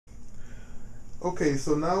Okay,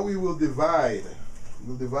 so now we will divide.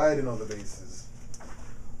 We'll divide in other bases.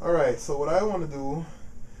 Alright, so what I want to do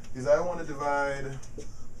is I want to divide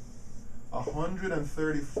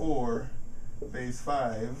 134 base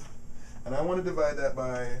 5, and I want to divide that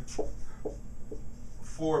by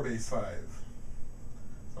 4 base 5.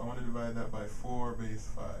 So I want to divide that by 4 base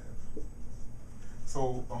 5.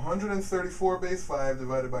 So 134 base 5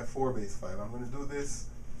 divided by 4 base 5. I'm going to do this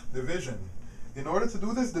division. In order to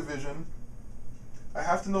do this division, I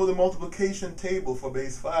have to know the multiplication table for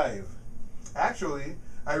base 5. Actually,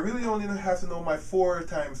 I really only have to know my 4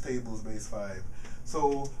 times tables base 5.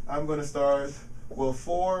 So I'm going to start, well,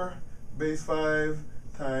 4 base 5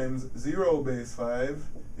 times 0 base 5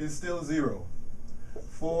 is still 0.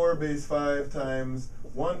 4 base 5 times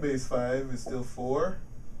 1 base 5 is still 4.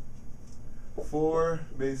 4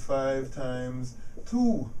 base 5 times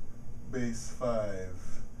 2 base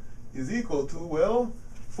 5 is equal to, well,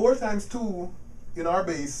 4 times 2 in our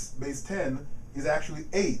base 10, is actually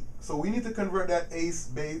 8. So we need to convert that 8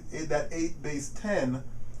 base 10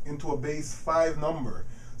 into a base 5 number.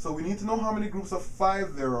 So we need to know how many groups of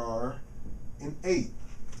 5 there are in 8.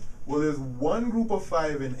 Well, there's one group of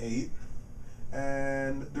 5 in 8,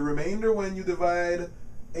 and the remainder when you divide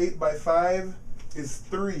 8 by 5 is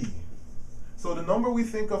 3. So the number we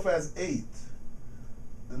think of as 8,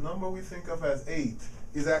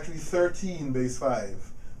 is actually 13 base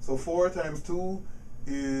 5. So 4 times 2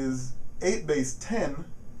 is 8 base 10,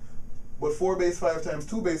 but 4 base 5 times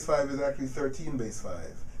 2 base 5 is actually 13 base 5,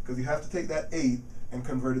 because you have to take that 8 and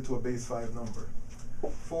convert it to a base 5 number.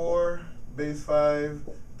 4 base 5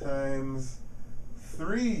 times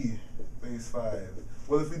 3 base 5.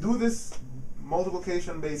 Well, if we do this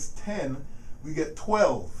multiplication base 10, we get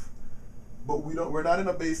 12. But we're not in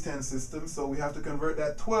a base 10 system, so we have to convert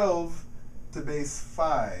that 12 to base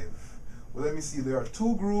 5. Well, let me see. There are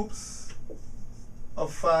 2 groups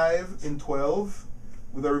of 5 in 12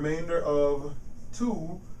 with a remainder of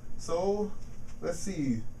 2. So let's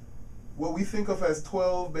see. What we think of as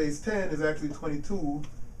 12 base 10 is actually 22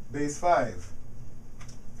 base 5.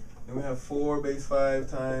 Then we have 4 base 5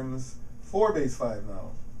 times 4 base 5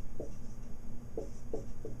 now.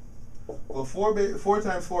 Well, 4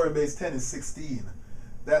 times 4 in base 10 is 16.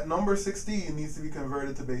 That number 16 needs to be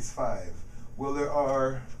converted to base 5. Well, there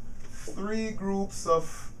are 3 groups of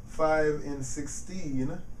 5 in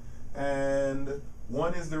 16, and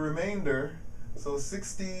 1 is the remainder. So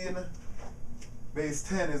 16 base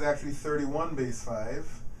 10 is actually 31 base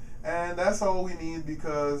 5. And that's all we need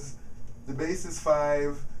because the base is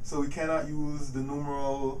 5, so we cannot use the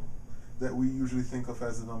numeral that we usually think of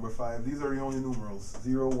as the number 5. These are the only numerals,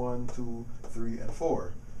 0, 1, 2, 3, and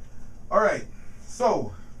 4. All right,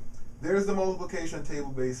 so there's the multiplication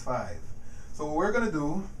table base 5. So what we're going to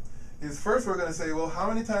do is first we're going to say, well, how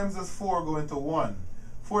many times does 4 go into 1?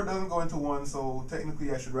 4 doesn't go into 1, so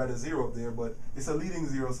technically I should write a 0 up there, but it's a leading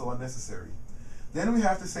 0, so unnecessary. Then we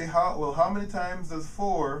have to say, how many times does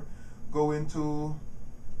 4 go into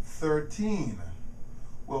 13?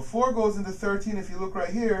 Well, 4 goes into 13, if you look right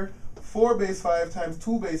here, 4 base 5 times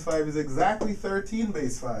 2 base 5 is exactly 13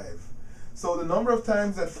 base 5. So the number of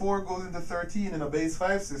times that 4 goes into 13 in a base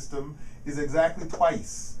 5 system is exactly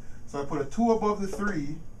twice. So I put a 2 above the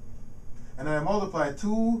 3, and then I multiply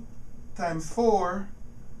 2 times 4,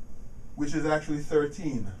 which is actually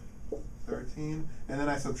 13. 13, and then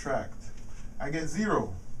I subtract. I get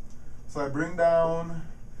 0. So I bring down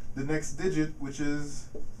the next digit, which is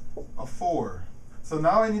a 4. So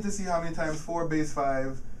now I need to see how many times 4 base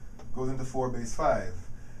 5 goes into 4 base 5.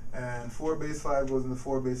 And 4 base 5 goes into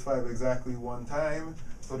 4 base 5 exactly 1 time.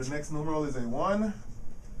 So the next numeral is a 1.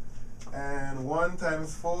 And 1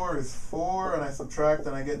 times 4 is 4, and I subtract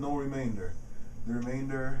and I get no remainder. The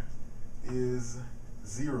remainder is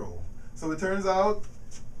 0. So it turns out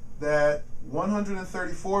that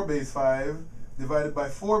 134 base 5 divided by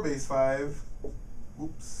 4 base 5,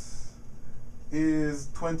 is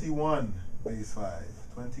 21 base 5.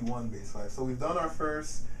 21 base 5. So we've done our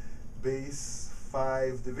first base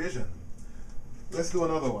 5 division. Let's do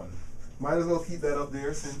another one. Might as well keep that up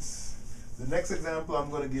there since the next example I'm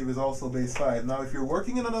going to give is also base 5. Now if you're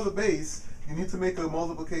working in another base, you need to make a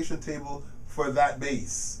multiplication table for that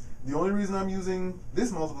base. The only reason I'm using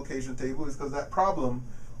this multiplication table is because that problem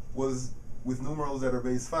was with numerals that are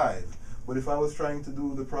base 5. But if I was trying to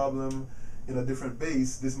do the problem in a different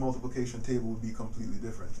base, this multiplication table would be completely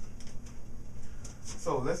different.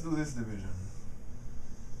 So let's do this division.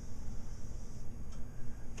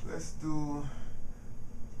 Let's do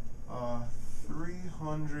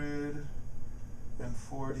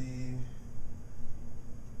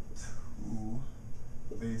 342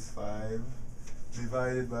 base 5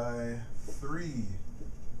 divided by 3.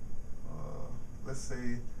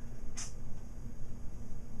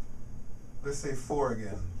 Let's say 4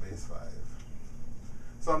 again, base 5.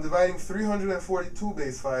 So I'm dividing 342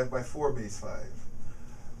 base 5 by 4 base 5.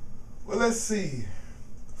 Well, let's see.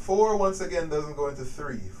 4 once again doesn't go into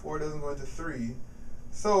 3. 4 doesn't go into 3.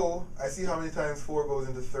 So I see how many times 4 goes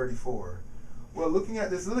into 34. Well, looking at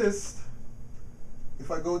this list, if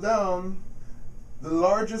I go down, the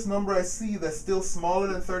largest number I see that's still smaller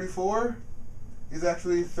than 34 is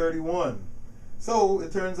actually 31. So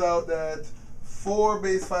it turns out that 4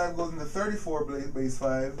 base 5 goes into 34 base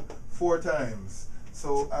 5 4 times.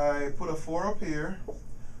 So I put a 4 up here.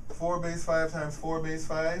 4 base 5 times 4 base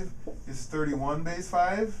 5 is 31 base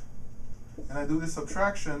 5. And I do this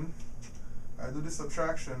subtraction.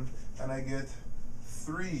 And I get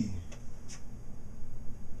 3.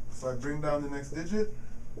 So I bring down the next digit.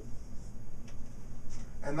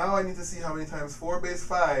 And now I need to see how many times 4 base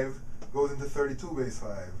 5 goes into 32 base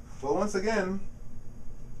 5. Well, once again,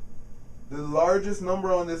 the largest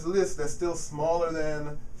number on this list that's still smaller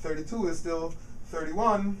than 32 is still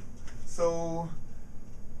 31. So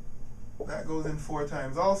that goes in 4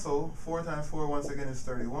 times also. 4 times 4 once again is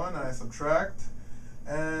 31. And I subtract,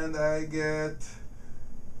 and I get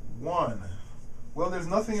 1. Well, there's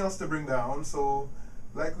nothing else to bring down, so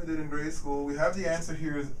like we did in grade school, we have the answer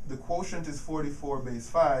here. The quotient is 44 base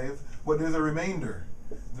 5, but there's a remainder.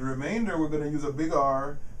 The remainder, we're going to use a big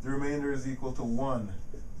R. The remainder is equal to 1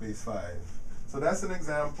 base 5. So that's an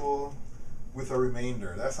example with a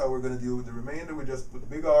remainder. That's how we're going to deal with the remainder. We just put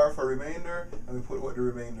big R for remainder, and we put what the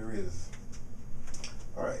remainder is.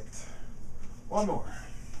 All right, one more.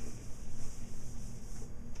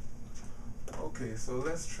 Okay, so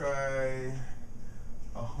let's try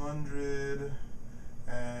 100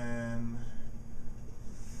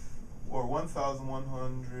 or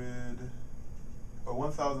 1,100 or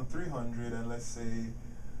 1,300, and let's say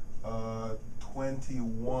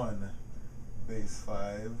 21 base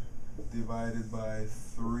 5 divided by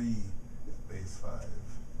 3 base 5.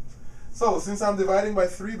 So since I'm dividing by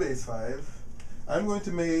 3 base 5, I'm going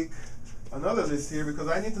to make another list here because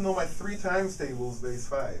I need to know my 3 times tables base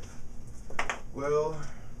 5. Well,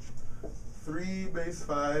 3 base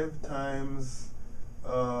 5 times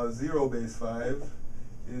 0 base 5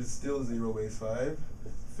 is still 0 base 5.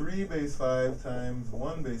 3 base 5 times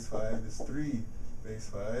 1 base 5 is 3 base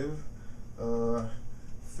 5.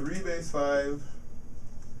 3 base 5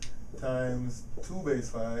 times 2 base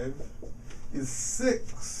 5 is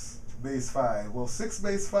 6 base 5. Well, 6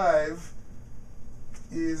 base 5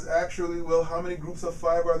 is actually, well, how many groups of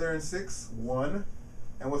 5 are there in 6? 1.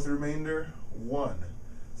 And what's the remainder? 1.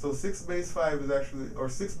 So 6 base 5 is actually, or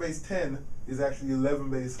 6 base 10 is actually 11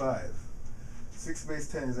 base 5. 6 base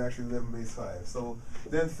 10 is actually 11 base 5. So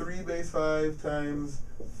then 3 base 5 times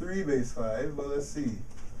 3 base 5, well, let's see.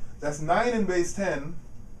 That's 9 in base 10.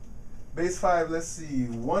 Base 5, let's see,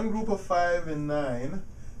 1 group of 5 in 9,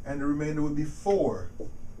 and the remainder would be 4.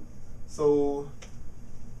 So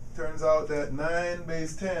turns out that 9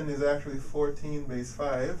 base 10 is actually 14 base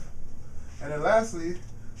 5. And then lastly,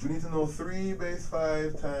 we need to know 3 base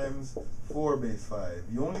 5 times 4 base 5.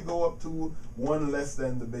 You only go up to 1 less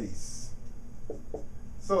than the base.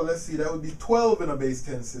 So let's see, that would be 12 in a base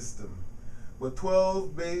 10 system. With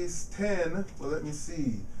 12 base 10, well, let me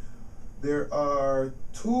see. There are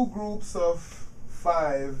 2 groups of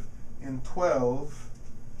 5 in 12,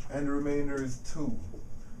 and the remainder is 2.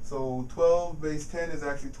 So 12 base 10 is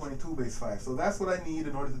actually 22 base 5. So that's what I need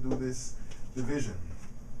in order to do this division.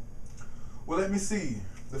 Well, let me see.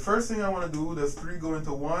 The first thing I want to do, does 3 go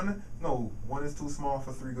into 1? No, 1 is too small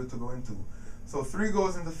for 3 to go into. So 3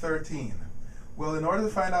 goes into 13. Well, in order to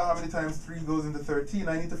find out how many times 3 goes into 13,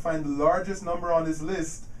 I need to find the largest number on this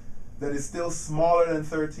list that is still smaller than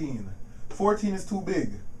 13. 14 is too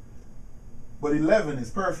big, but 11 is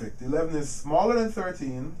perfect. 11 is smaller than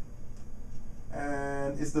 13,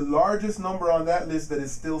 and it's the largest number on that list that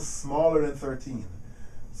is still smaller than 13.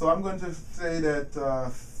 So I'm going to say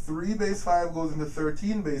that 3 base 5 goes into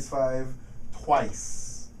 13 base 5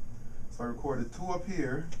 twice. So I recorded 2 up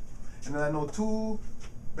here, and then I know 2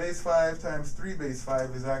 base 5 times 3 base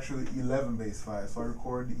 5 is actually 11 base 5. So I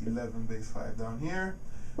record the 11 base 5 down here.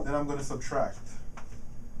 Then I'm going to subtract.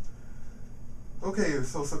 Okay,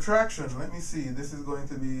 so subtraction, let me see. This is going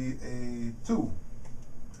to be a 2.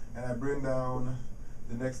 And I bring down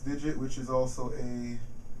the next digit, which is also a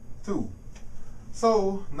 2.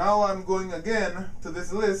 So now I'm going again to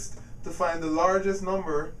this list to find the largest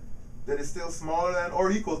number that is still smaller than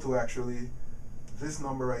or equal to actually this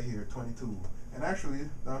number right here, 22. And actually,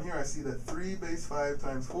 down here I see that 3 base 5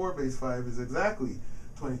 times 4 base 5 is exactly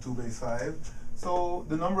 22 base 5. So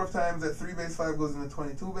the number of times that 3 base 5 goes into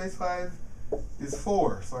 22 base 5 is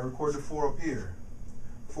 4. So I record the 4 up here.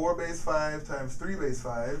 4 base 5 times 3 base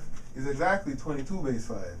 5 is exactly 22 base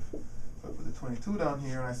 5. So I put the 22 down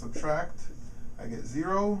here and I subtract. I get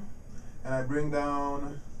 0. And I bring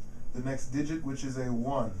down the next digit, which is a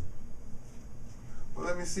 1. Well,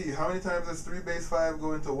 let me see. How many times does 3 base 5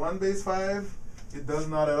 go into 1 base 5? It does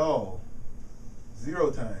not at all. 0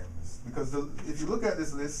 times. Because if you look at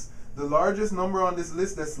this list, the largest number on this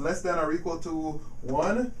list that's less than or equal to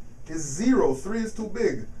 1 is 0. 3 is too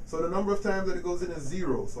big. So the number of times that it goes in is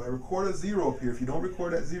 0. So I record a 0 up here. If you don't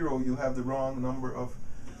record that 0, you'll have the wrong number of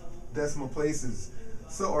decimal places.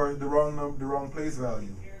 So, or the wrong place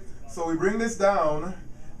value. So we bring this down,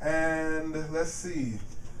 and let's see.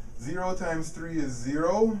 0 times 3 is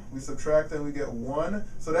 0. We subtract and we get 1.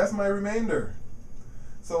 So that's my remainder.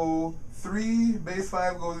 So 3 base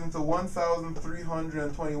 5 goes into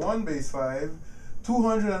 1,321 base 5,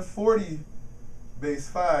 240 base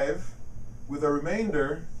 5, with a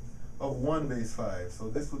remainder of 1 base 5. So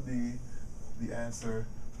this would be the answer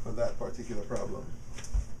for that particular problem.